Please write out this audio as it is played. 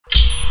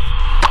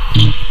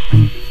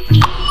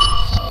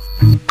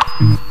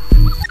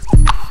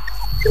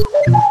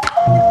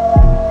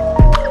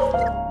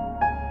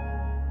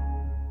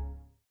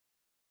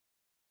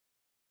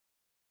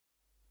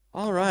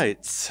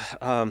right.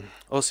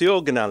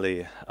 Osio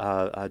ganali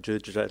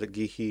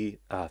Jujalagihi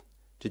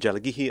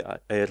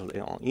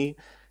Erleoni,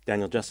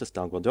 Daniel Justice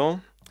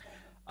Dalguadon.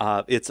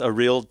 It's a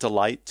real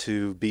delight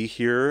to be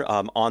here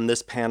on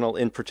this panel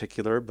in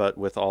particular, but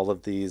with all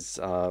of these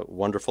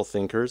wonderful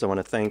thinkers. I want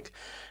to thank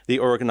the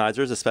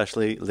organizers,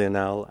 especially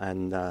Lionel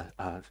and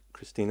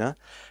Christina,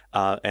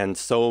 and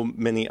so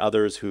many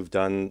others who've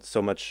done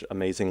so much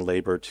amazing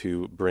labor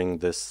to bring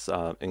this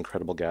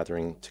incredible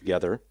gathering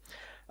together.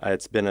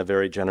 It's been a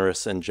very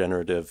generous and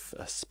generative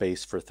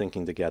space for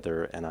thinking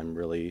together, and I'm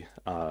really,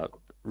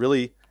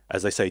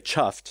 as I say,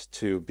 chuffed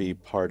to be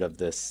part of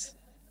this,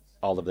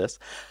 all of this.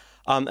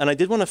 And I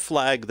did want to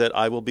flag that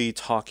I will be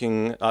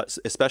talking,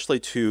 especially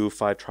to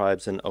Five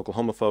Tribes and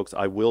Oklahoma folks,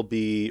 I will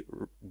be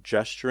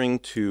gesturing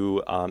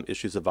to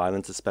issues of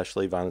violence,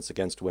 especially violence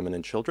against women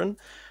and children.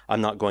 I'm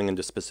not going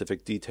into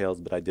specific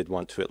details, but I did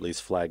want to at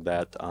least flag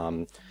that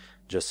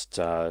just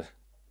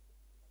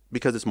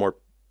because it's more,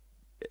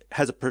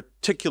 has a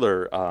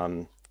particular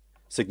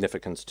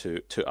significance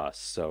to us.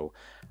 So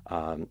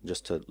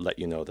just to let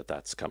you know that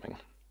that's coming.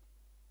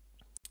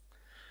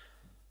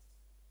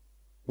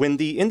 When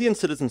the Indian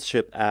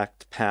Citizenship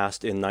Act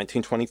passed in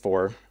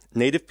 1924,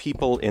 Native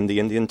people in the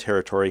Indian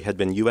Territory had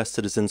been U.S.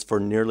 citizens for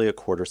nearly a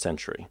quarter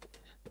century.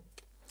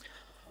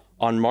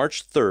 On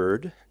March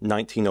 3rd,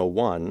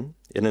 1901,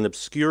 in an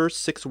obscure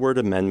six-word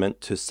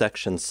amendment to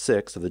Section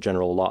 6 of the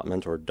General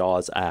Allotment, or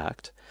Dawes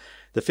Act,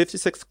 the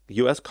 56th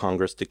U.S.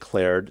 Congress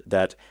declared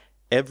that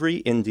every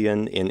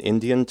Indian in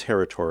Indian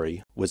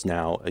Territory was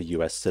now a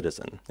U.S.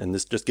 citizen. And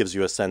this just gives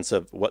you a sense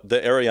of what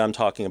the area I'm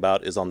talking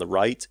about is on the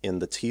right in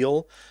the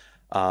teal.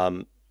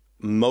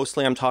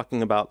 Mostly I'm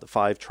talking about the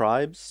five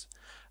tribes,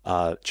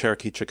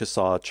 Cherokee,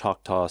 Chickasaw,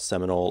 Choctaw,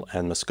 Seminole,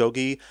 and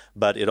Muskogee,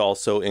 but it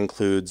also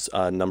includes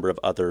a number of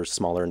other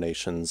smaller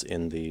nations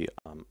in the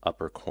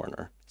upper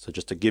corner. So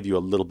just to give you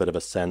a little bit of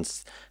a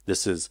sense,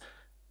 this is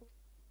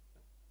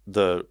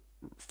the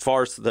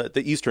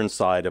eastern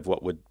side of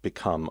what would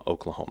become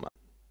Oklahoma.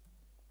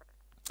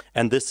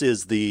 And this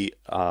is the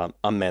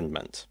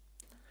amendment.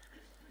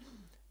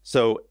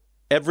 So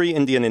every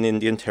Indian in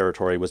Indian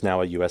Territory was now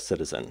a U.S.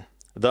 citizen,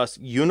 thus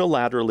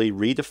unilaterally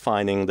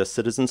redefining the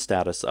citizen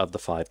status of the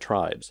five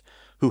tribes,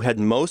 who had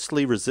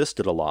mostly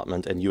resisted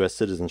allotment and U.S.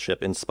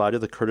 citizenship in spite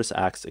of the Curtis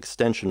Act's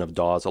extension of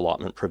Dawes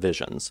allotment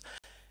provisions.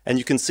 And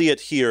you can see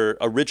it here.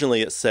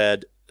 Originally it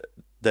said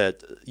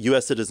that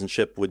U.S.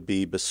 citizenship would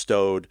be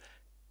bestowed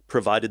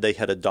provided they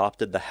had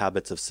adopted the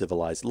habits of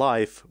civilized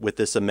life. With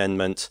this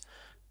amendment,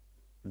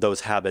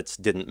 those habits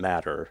didn't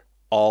matter.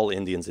 All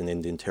Indians in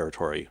Indian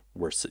Territory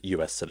were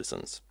U.S.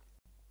 citizens.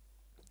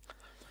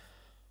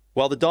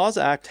 While the Dawes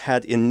Act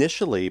had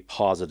initially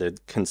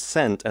posited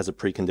consent as a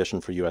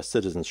precondition for U.S.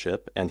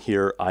 citizenship, and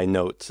here I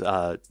note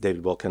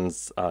David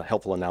Wilkins'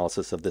 helpful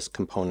analysis of this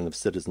component of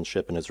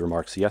citizenship in his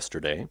remarks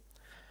yesterday,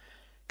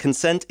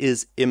 consent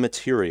is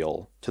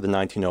immaterial to the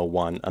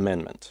 1901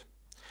 amendment,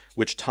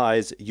 which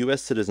ties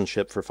U.S.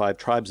 citizenship for five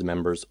tribes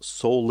members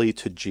solely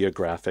to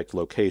geographic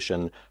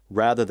location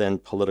rather than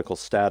political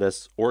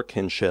status or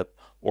kinship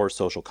or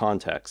social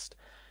context,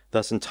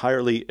 thus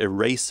entirely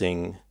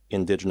erasing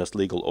indigenous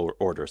legal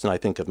orders. And I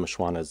think of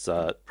Mishwana's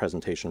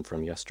presentation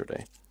from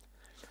yesterday.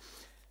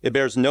 It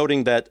bears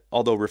noting that,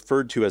 although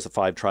referred to as a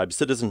Five Tribes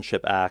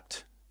Citizenship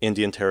Act,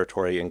 Indian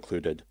Territory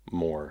included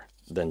more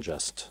than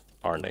just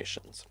our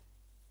nations.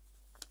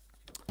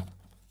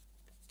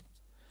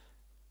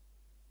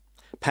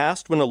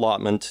 Past when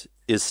allotment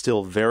is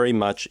still very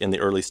much in the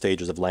early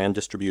stages of land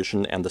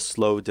distribution and the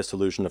slow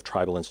dissolution of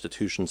tribal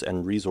institutions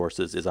and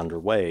resources is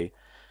underway,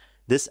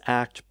 this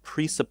act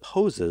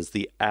presupposes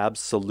the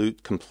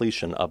absolute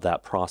completion of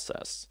that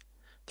process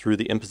through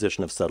the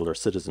imposition of settler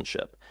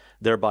citizenship,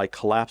 thereby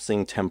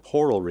collapsing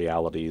temporal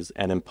realities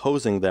and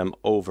imposing them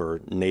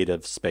over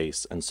native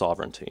space and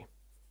sovereignty.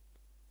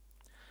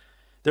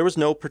 There was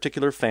no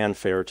particular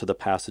fanfare to the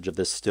passage of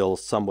this still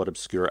somewhat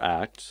obscure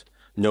act,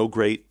 no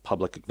great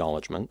public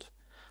acknowledgement.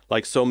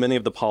 Like so many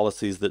of the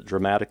policies that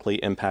dramatically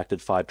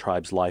impacted five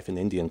tribes' life in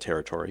Indian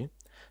Territory,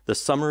 the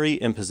summary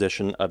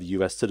imposition of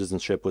U.S.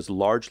 citizenship was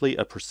largely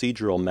a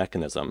procedural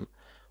mechanism,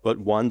 but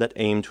one that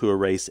aimed to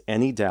erase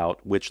any doubt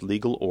which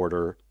legal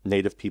order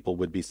Native people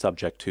would be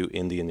subject to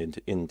in the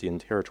Indian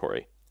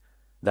Territory,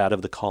 that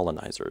of the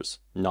colonizers,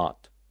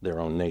 not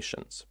their own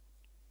nations.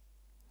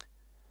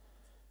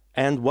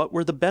 And what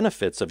were the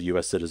benefits of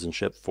U.S.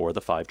 citizenship for the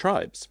five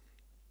tribes?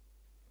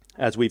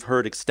 As we've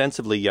heard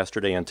extensively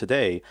yesterday and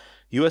today,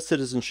 U.S.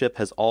 citizenship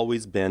has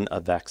always been a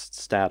vexed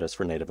status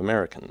for Native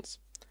Americans.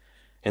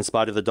 In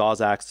spite of the Dawes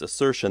Act's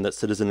assertion that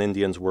citizen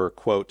Indians were,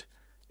 quote,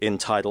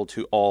 entitled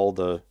to all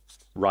the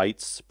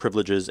rights,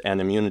 privileges, and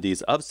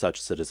immunities of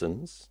such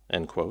citizens,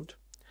 end quote,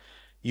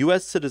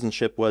 U.S.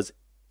 citizenship was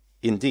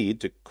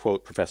indeed, to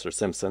quote Professor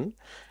Simpson,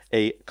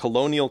 a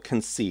colonial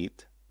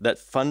conceit that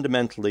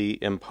fundamentally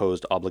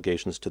imposed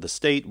obligations to the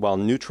state while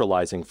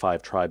neutralizing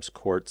five tribes'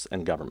 courts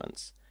and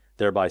governments,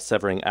 thereby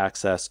severing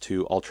access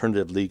to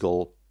alternative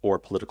legal or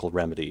political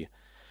remedy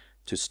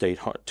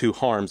to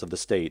harms of the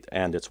state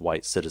and its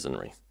white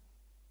citizenry.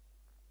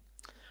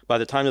 By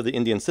the time of the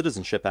Indian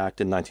Citizenship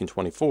Act in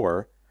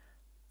 1924,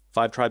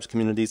 Five Tribes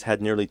communities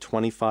had nearly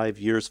 25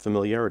 years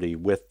familiarity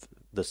with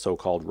the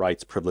so-called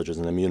rights, privileges,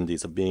 and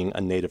immunities of being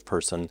a Native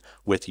person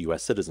with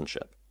U.S.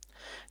 citizenship.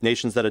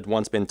 Nations that had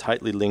once been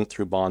tightly linked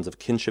through bonds of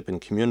kinship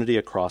and community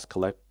across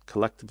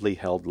collectively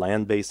held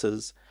land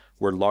bases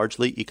were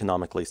largely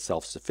economically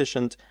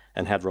self-sufficient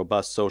and had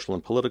robust social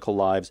and political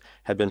lives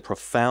had been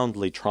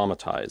profoundly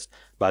traumatized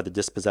by the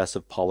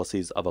dispossessive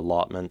policies of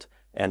allotment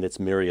and its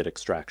myriad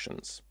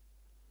extractions.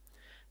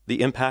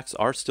 The impacts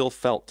are still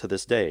felt to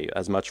this day,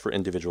 as much for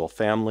individual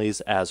families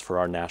as for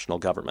our national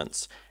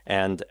governments,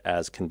 and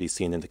as can be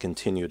seen in the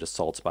continued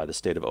assaults by the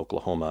state of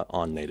Oklahoma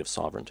on Native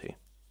sovereignty.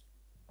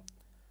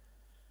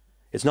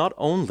 It's not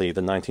only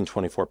the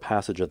 1924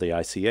 passage of the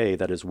ICA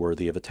that is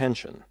worthy of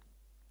attention.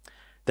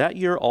 That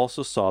year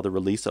also saw the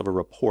release of a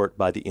report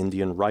by the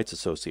Indian Rights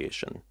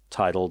Association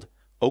titled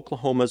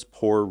Oklahoma's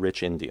Poor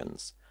Rich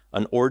Indians,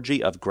 an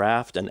orgy of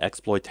graft and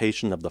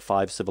exploitation of the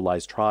 5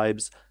 civilized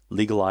tribes,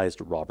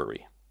 legalized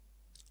robbery.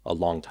 A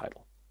long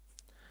title.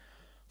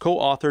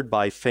 Co-authored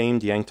by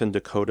famed Yankton,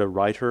 Dakota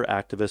writer,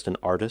 activist, and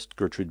artist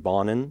Gertrude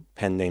Bonin,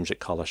 pen name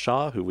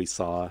Kalasha, who we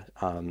saw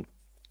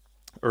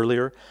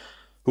earlier,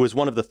 who was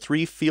one of the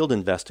 3 field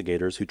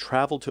investigators who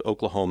traveled to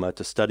Oklahoma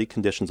to study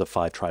conditions of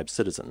 5 tribe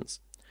citizens.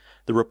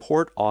 The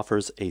report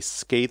offers a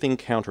scathing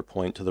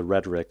counterpoint to the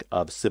rhetoric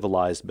of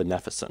civilized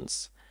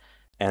beneficence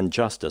and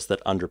justice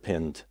that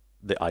underpinned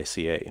the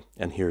ICA.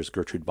 And here's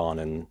Gertrude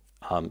Bonin,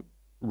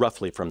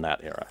 roughly from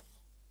that era.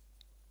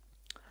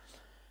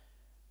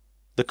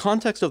 The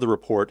context of the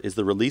report is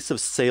the release of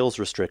sales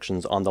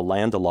restrictions on the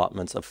land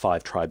allotments of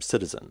 5 tribe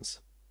citizens,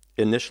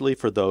 initially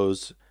for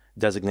those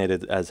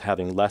designated as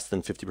having less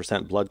than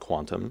 50% blood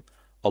quantum,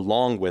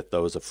 along with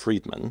those of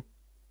freedmen,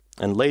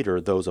 and later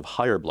those of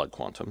higher blood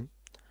quantum,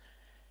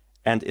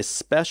 and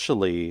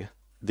especially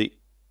the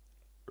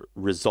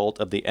result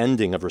of the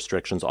ending of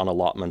restrictions on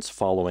allotments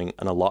following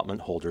an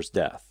allotment holder's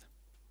death.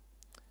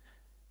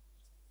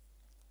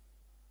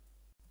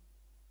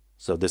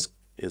 So this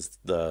is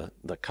the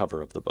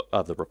cover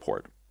of the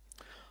report.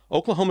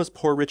 Oklahoma's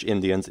Poor Rich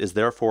Indians is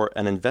therefore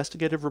an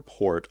investigative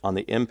report on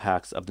the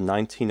impacts of the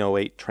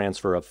 1908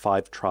 transfer of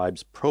 5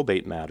 tribes'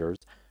 probate matters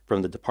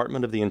from the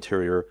Department of the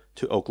Interior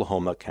to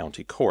Oklahoma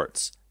County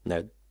Courts.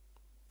 Ned,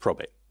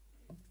 probate.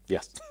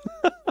 Yes.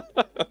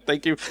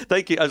 Thank you.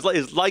 Thank you.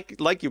 It's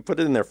like you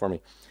put it in there for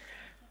me.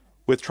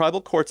 With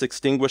tribal courts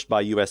extinguished by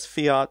U.S.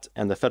 fiat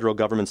and the federal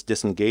government's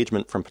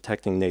disengagement from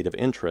protecting Native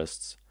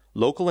interests,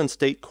 local and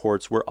state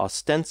courts were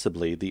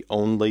ostensibly the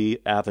only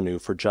avenue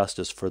for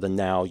justice for the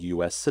now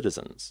U.S.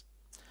 citizens.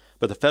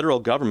 But the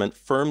federal government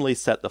firmly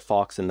set the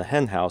fox in the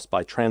henhouse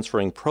by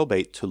transferring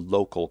probate to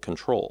local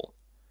control,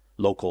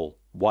 local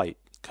white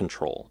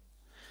control.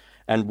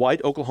 And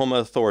white Oklahoma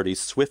authorities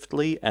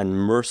swiftly and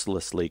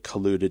mercilessly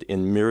colluded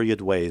in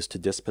myriad ways to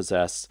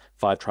dispossess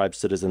 5 tribe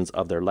citizens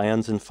of their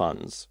lands and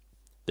funds,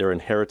 their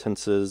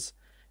inheritances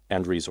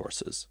and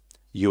resources.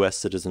 U.S.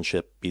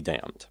 citizenship be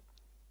damned.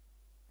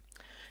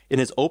 In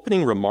his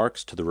opening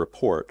remarks to the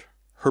report,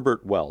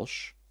 Herbert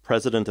Welsh,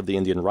 president of the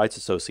Indian Rights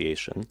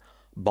Association,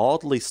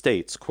 baldly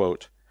states,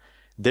 quote,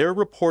 "Their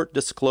report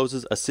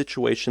discloses a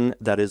situation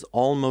that is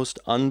almost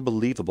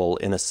unbelievable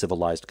in a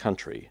civilized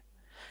country,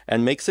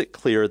 and makes it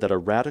clear that a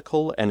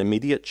radical and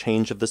immediate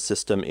change of the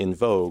system in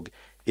vogue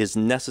is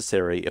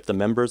necessary if the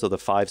members of the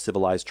 5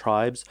 civilized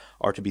tribes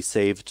are to be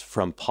saved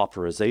from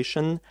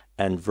pauperization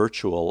and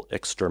virtual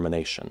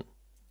extermination."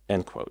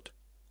 End quote.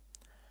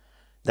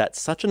 That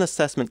such an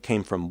assessment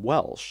came from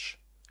Welsh,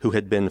 who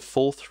had been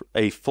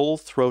a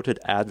full-throated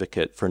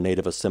advocate for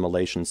Native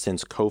assimilation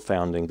since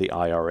co-founding the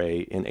IRA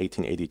in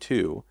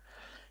 1882,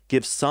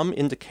 gives some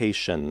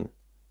indication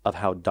of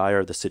how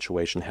dire the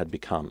situation had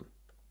become.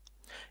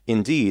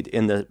 Indeed,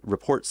 in the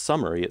report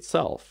summary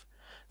itself,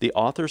 the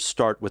authors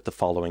start with the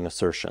following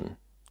assertion,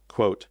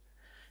 quote,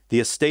 "The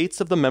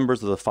estates of the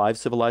members of the 5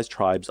 civilized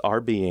tribes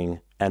are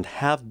being, and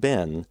have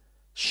been,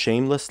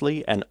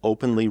 shamelessly and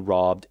openly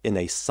robbed in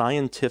a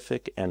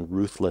scientific and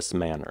ruthless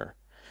manner.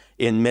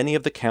 In many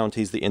of the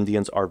counties, the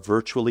Indians are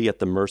virtually at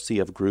the mercy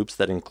of groups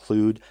that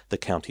include the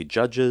county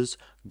judges,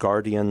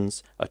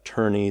 guardians,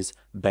 attorneys,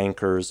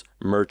 bankers,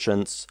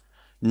 merchants,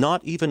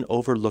 not even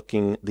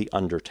overlooking the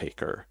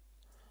undertaker,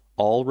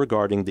 all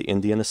regarding the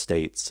Indian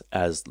estates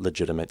as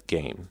legitimate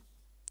game."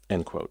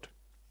 End quote.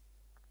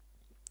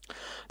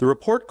 The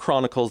report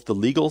chronicles the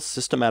legal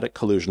systematic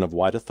collusion of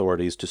white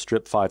authorities to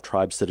strip 5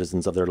 tribe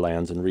citizens of their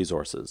lands and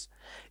resources.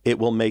 It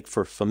will make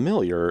for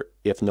familiar,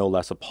 if no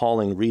less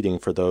appalling, reading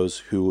for those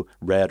who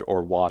read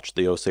or watched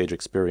the Osage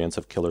Experience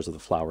of Killers of the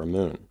Flower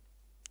Moon.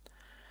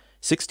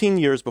 16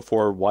 years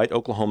before white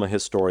Oklahoma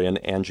historian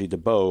Angie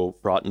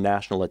DeBow brought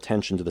national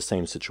attention to the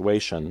same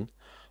situation,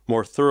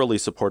 more thoroughly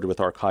supported with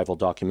archival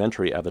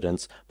documentary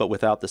evidence, but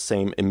without the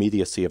same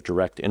immediacy of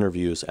direct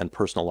interviews and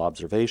personal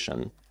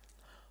observation,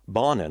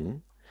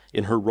 Bonin,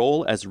 in her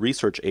role as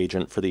research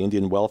agent for the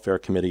Indian Welfare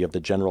Committee of the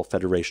General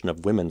Federation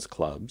of Women's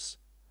Clubs,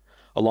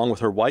 along with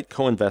her white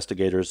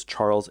co-investigators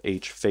Charles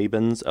H.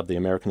 Fabens of the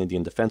American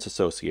Indian Defense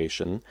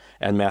Association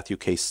and Matthew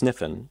K.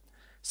 Sniffen,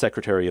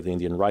 Secretary of the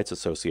Indian Rights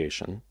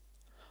Association,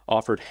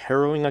 offered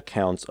harrowing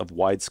accounts of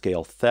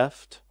wide-scale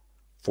theft,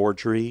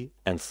 forgery,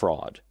 and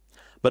fraud,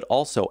 but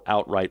also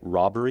outright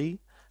robbery,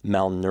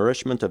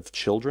 malnourishment of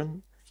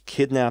children,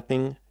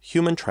 kidnapping,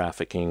 human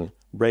trafficking,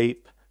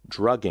 rape,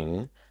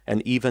 drugging,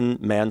 and even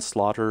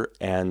manslaughter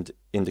and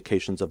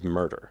indications of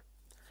murder,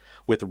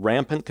 with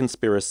rampant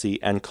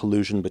conspiracy and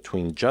collusion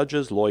between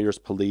judges, lawyers,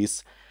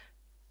 police,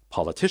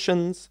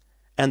 politicians,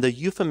 and the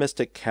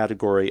euphemistic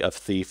category of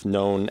thief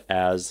known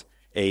as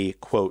a,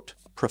 quote,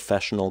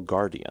 professional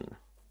guardian,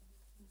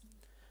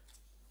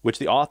 which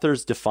the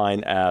authors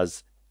define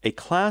as a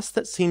class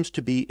that seems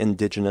to be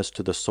indigenous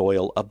to the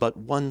soil of but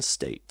one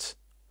state,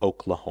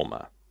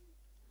 Oklahoma.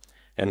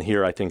 And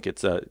here I think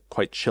it's a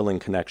quite chilling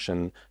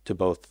connection to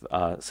both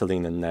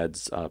Celine and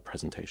Ned's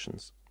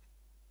presentations.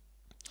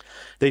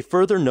 They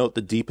further note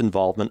the deep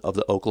involvement of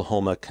the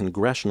Oklahoma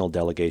congressional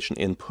delegation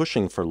in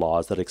pushing for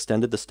laws that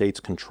extended the state's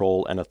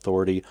control and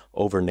authority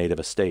over native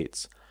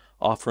estates,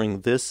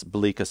 offering this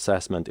bleak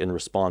assessment in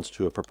response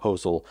to a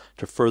proposal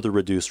to further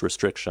reduce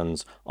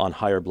restrictions on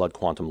higher blood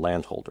quantum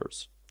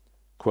landholders.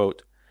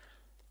 Quote,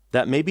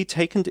 that may be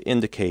taken to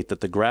indicate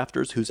that the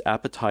grafters whose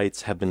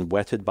appetites have been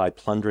whetted by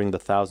plundering the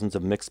thousands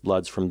of mixed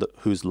bloods from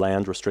whose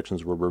land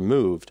restrictions were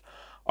removed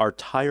are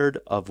tired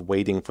of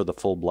waiting for the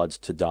full bloods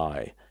to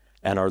die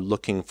and are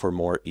looking for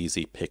more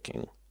easy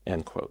picking,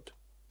 end quote.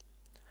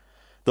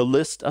 The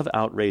list of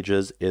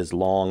outrages is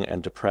long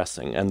and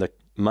depressing, and the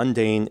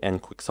mundane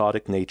and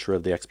quixotic nature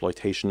of the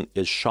exploitation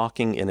is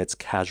shocking in its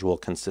casual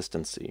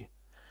consistency.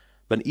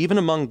 But even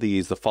among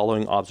these, the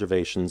following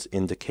observations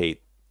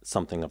indicate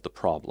something of the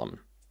problem,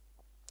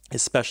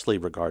 especially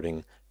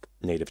regarding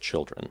Native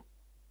children.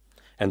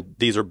 And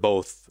these are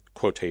both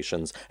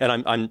quotations, and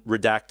I'm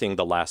redacting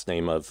the last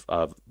name of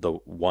the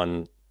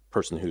one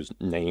person who's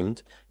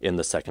named in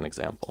the second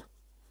example.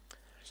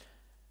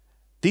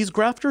 These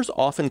grafters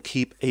often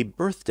keep a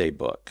birthday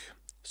book,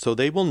 so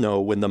they will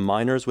know when the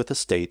minors with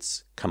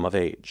estates come of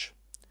age,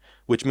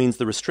 which means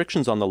the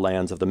restrictions on the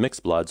lands of the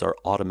mixed bloods are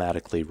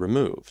automatically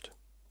removed.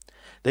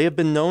 They have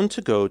been known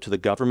to go to the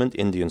government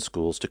Indian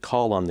schools to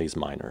call on these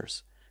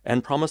minors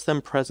and promise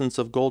them presents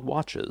of gold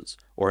watches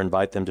or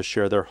invite them to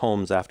share their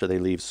homes after they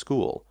leave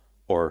school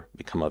or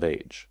become of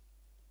age.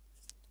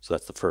 So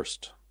that's the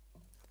first.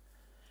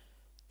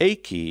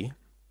 Akey,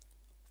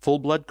 Full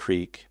Blood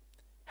Creek,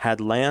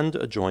 had land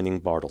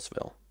adjoining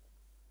Bartlesville.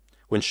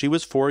 When she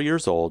was 4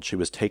 years old, she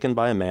was taken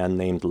by a man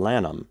named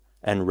Lanham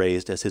and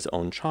raised as his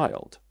own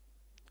child.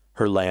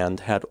 Her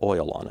land had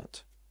oil on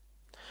it.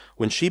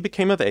 When she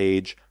became of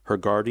age, her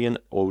guardian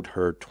owed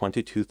her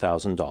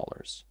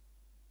 $22,000.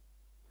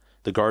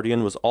 The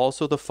guardian was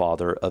also the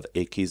father of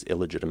Akey's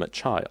illegitimate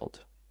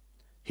child.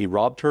 He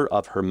robbed her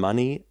of her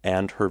money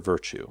and her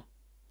virtue.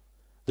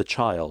 The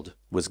child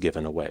was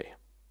given away.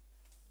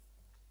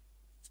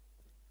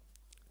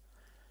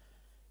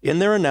 In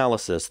their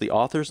analysis, the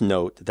authors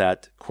note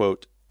that,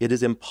 quote, it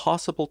is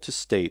impossible to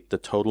state the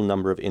total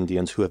number of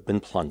Indians who have been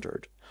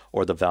plundered,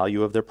 or the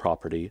value of their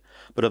property,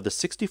 but of the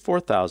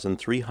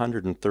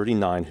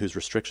 64,339 whose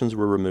restrictions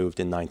were removed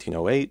in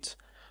 1908,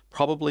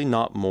 probably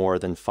not more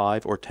than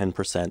 5 or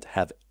 10%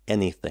 have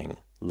anything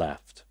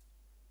left,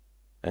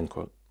 end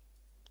quote.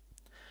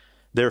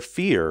 Their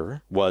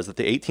fear was that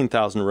the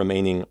 18,000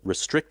 remaining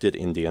restricted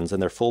Indians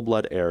and their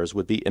full-blood heirs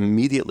would be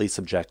immediately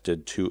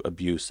subjected to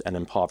abuse and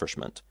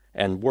impoverishment,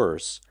 and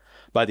worse,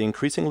 by the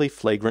increasingly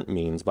flagrant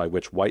means by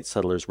which white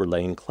settlers were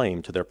laying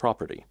claim to their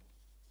property.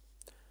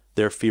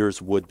 Their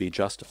fears would be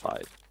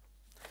justified,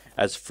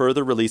 as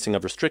further releasing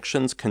of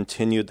restrictions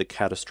continued the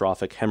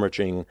catastrophic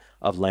hemorrhaging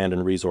of land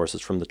and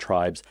resources from the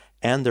tribes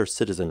and their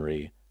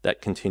citizenry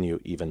that continue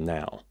even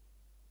now.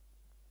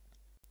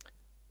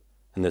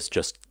 And this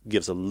just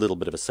gives a little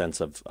bit of a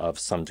sense of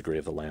some degree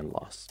of the land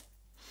loss.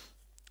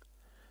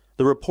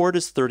 The report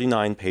is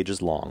 39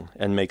 pages long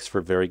and makes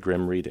for very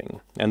grim reading,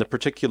 and the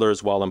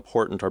particulars, while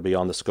important, are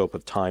beyond the scope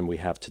of time we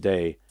have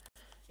today.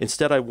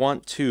 Instead, I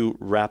want to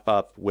wrap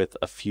up with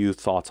a few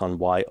thoughts on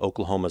why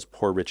Oklahoma's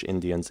poor rich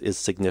Indians is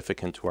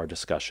significant to our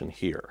discussion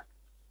here.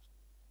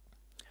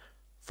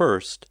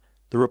 First,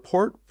 the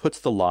report puts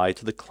the lie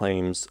to the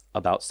claims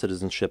about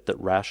citizenship that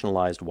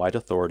rationalized white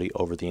authority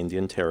over the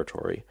Indian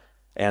Territory,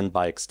 and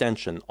by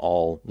extension,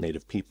 all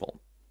Native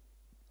people.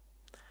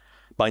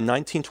 By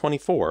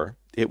 1924,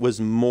 it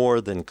was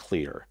more than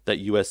clear that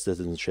U.S.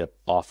 citizenship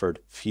offered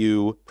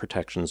few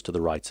protections to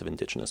the rights of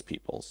indigenous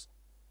peoples,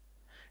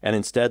 and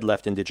instead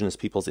left indigenous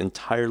peoples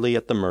entirely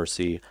at the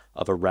mercy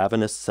of a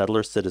ravenous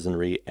settler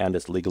citizenry and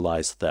its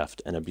legalized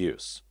theft and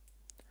abuse.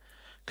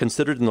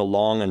 Considered in the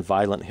long and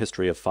violent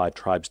history of 5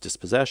 tribes'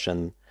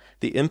 dispossession,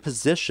 the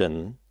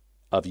imposition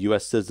of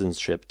U.S.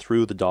 citizenship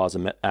through the Dawes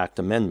Act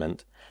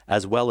Amendment,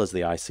 as well as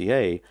the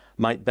ICA,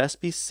 might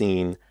best be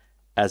seen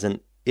as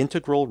an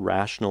integral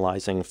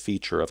rationalizing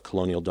feature of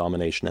colonial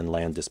domination and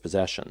land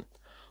dispossession,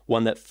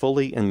 one that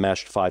fully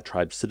enmeshed five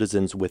tribe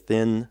citizens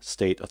within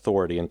state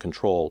authority and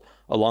control,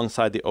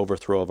 alongside the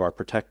overthrow of our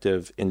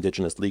protective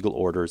indigenous legal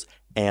orders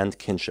and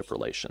kinship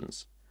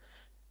relations.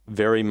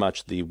 Very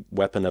much the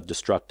weapon of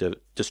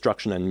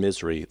destruction and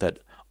misery that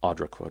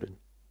Audra quoted.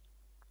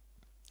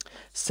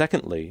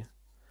 Secondly,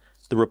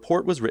 the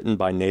report was written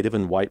by Native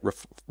and white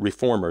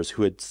reformers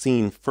who had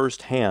seen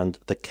firsthand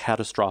the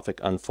catastrophic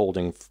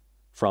unfolding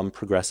from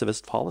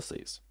progressivist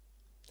policies.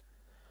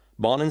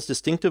 Bonin's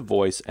distinctive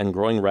voice and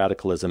growing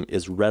radicalism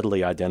is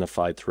readily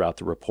identified throughout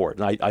the report,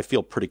 and I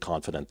feel pretty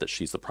confident that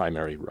she's the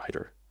primary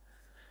writer.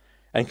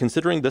 And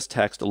considering this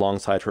text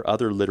alongside her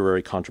other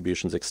literary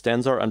contributions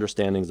extends our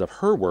understandings of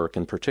her work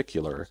in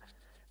particular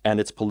and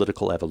its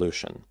political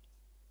evolution.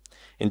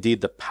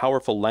 Indeed, the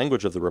powerful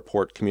language of the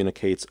report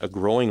communicates a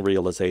growing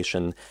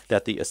realization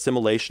that the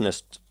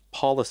assimilationist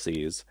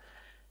policies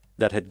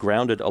that had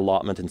grounded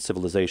allotment and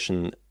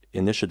civilization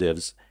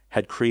initiatives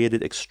had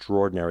created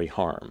extraordinary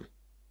harm.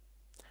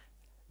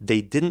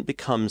 They didn't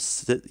become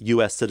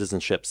U.S.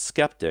 citizenship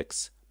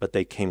skeptics, but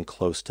they came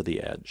close to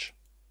the edge.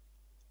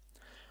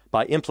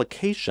 By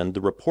implication, the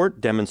report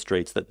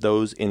demonstrates that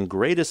those in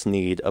greatest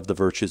need of the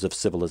virtues of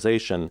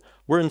civilization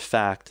were in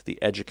fact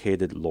the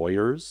educated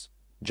lawyers,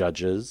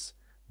 judges,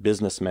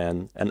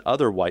 businessmen, and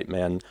other white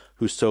men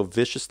who so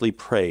viciously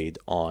preyed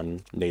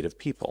on Native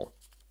people.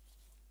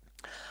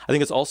 I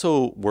think it's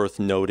also worth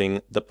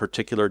noting the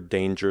particular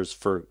dangers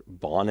for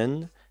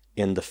Bonin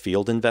in the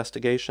field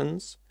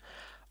investigations,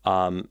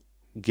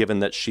 given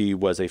that she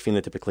was a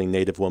phenotypically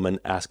Native woman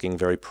asking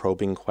very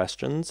probing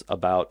questions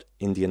about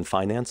Indian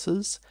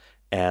finances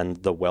and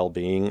the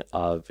well-being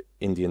of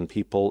Indian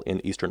people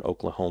in eastern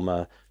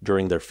Oklahoma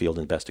during their field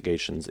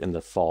investigations in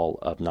the fall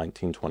of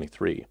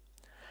 1923.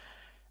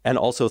 And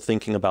also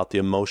thinking about the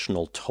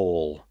emotional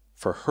toll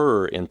for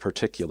her in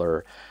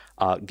particular,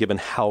 given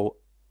how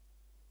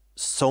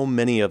so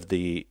many of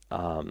the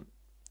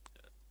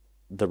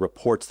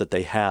reports that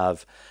they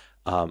have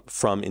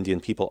from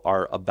Indian people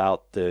are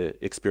about the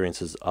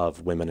experiences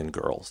of women and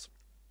girls.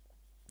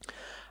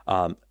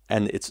 And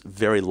it's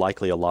very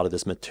likely a lot of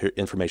this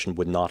information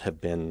would not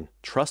have been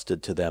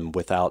trusted to them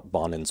without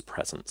Bonin's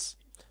presence.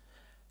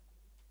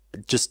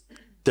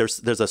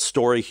 There's a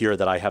story here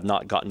that I have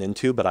not gotten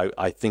into, but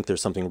I think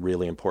there's something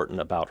really important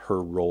about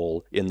her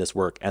role in this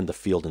work and the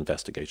field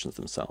investigations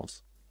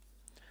themselves.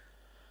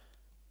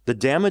 The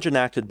damage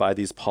enacted by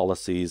these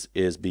policies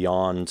is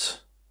beyond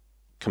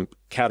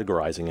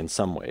categorizing in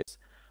some ways.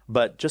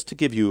 But just to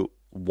give you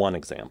one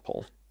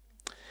example,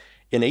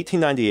 in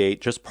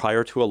 1898, just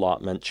prior to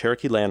allotment,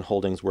 Cherokee land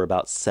holdings were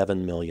about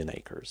 7 million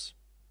acres.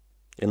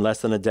 In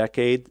less than a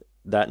decade,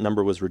 that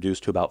number was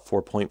reduced to about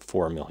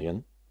 4.4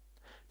 million,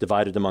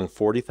 divided among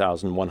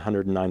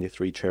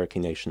 40,193 Cherokee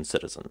Nation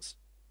citizens.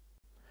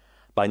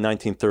 By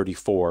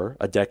 1934,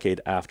 a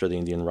decade after the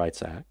Indian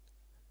Rights Act,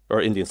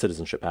 or Indian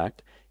Citizenship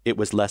Act, it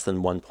was less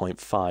than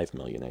 1.5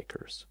 million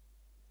acres.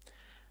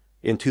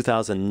 In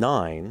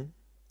 2009,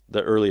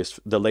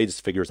 the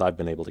latest figures I've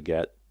been able to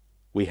get,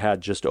 we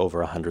had just over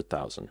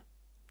 100,000,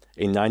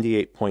 a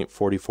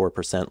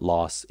 98.44%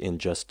 loss in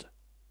just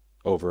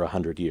over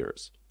 100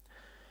 years.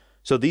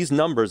 So these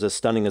numbers, as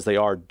stunning as they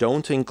are,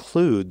 don't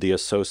include the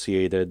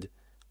associated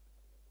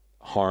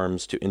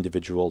harms to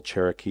individual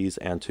Cherokees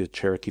and to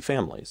Cherokee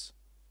families,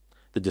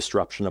 the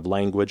disruption of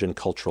language and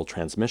cultural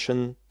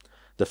transmission,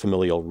 the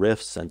familial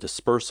rifts and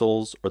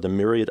dispersals, or the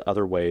myriad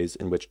other ways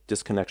in which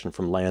disconnection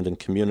from land and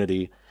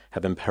community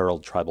have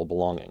imperiled tribal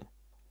belonging,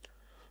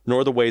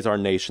 nor the ways our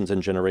nations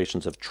and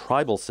generations of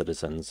tribal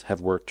citizens have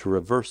worked to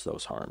reverse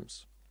those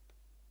harms.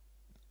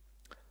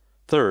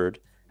 Third,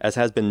 as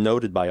has been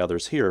noted by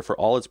others here, for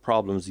all its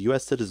problems,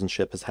 U.S.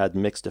 citizenship has had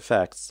mixed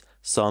effects,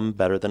 some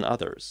better than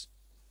others.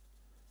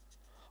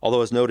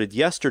 Although, as noted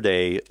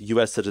yesterday,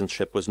 U.S.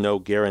 citizenship was no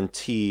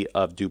guarantee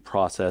of due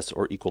process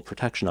or equal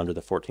protection under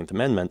the 14th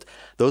Amendment,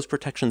 those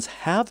protections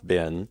have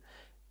been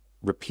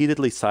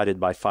repeatedly cited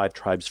by Five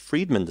Tribes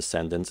freedmen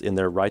descendants in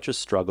their righteous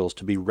struggles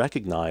to be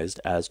recognized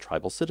as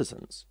tribal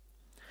citizens.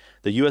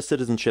 The U.S.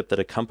 citizenship that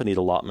accompanied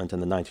allotment in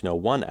the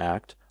 1901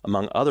 Act,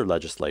 among other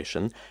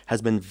legislation,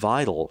 has been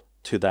vital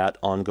to that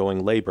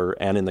ongoing labor,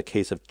 and in the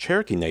case of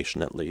Cherokee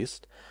Nation at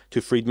least,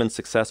 to freedmen's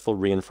successful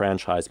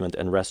reenfranchisement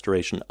and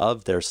restoration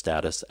of their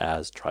status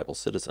as tribal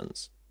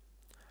citizens.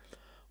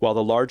 While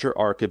the larger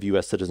arc of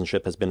U.S.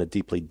 citizenship has been a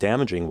deeply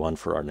damaging one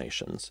for our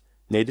nations,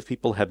 Native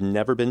people have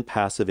never been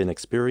passive in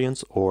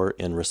experience or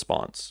in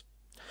response.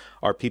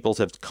 Our peoples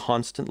have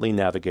constantly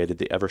navigated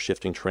the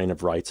ever-shifting terrain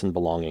of rights and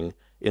belonging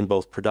in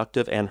both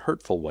productive and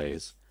hurtful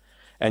ways,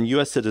 and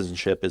U.S.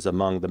 citizenship is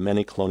among the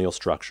many colonial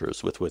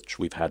structures with which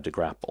we've had to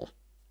grapple.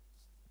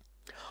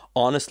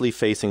 Honestly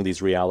facing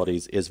these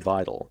realities is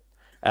vital,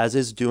 as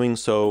is doing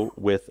so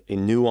with a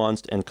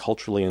nuanced and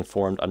culturally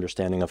informed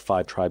understanding of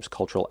Five Tribes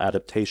cultural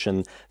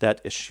adaptation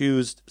that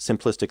eschews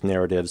simplistic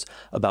narratives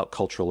about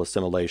cultural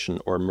assimilation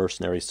or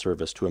mercenary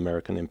service to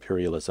American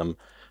imperialism,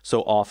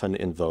 so often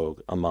in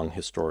vogue among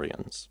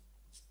historians.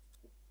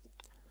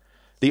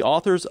 The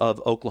authors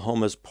of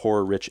Oklahoma's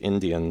Poor Rich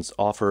Indians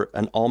offer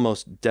an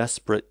almost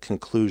desperate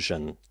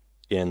conclusion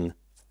in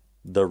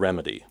The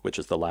Remedy, which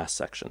is the last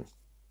section.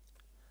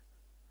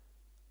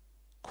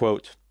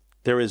 Quote,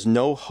 "There is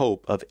no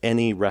hope of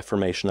any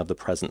reformation of the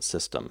present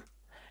system,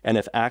 and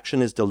if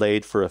action is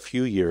delayed for a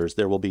few years,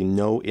 there will be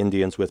no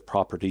Indians with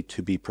property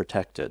to be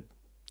protected."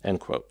 End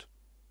quote.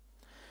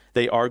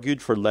 They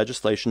argued for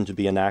legislation to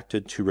be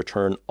enacted to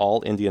return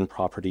all Indian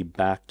property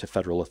back to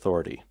federal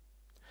authority,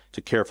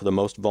 to care for the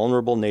most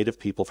vulnerable Native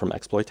people from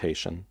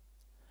exploitation,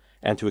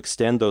 and to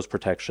extend those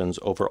protections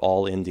over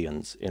all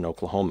Indians in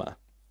Oklahoma.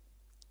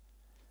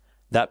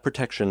 That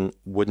protection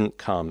wouldn't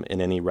come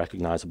in any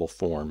recognizable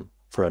form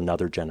for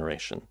another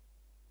generation.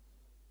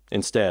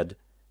 Instead,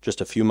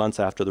 just a few months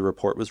after the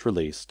report was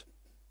released,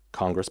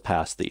 Congress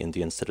passed the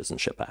Indian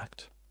Citizenship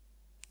Act.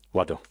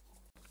 Wado.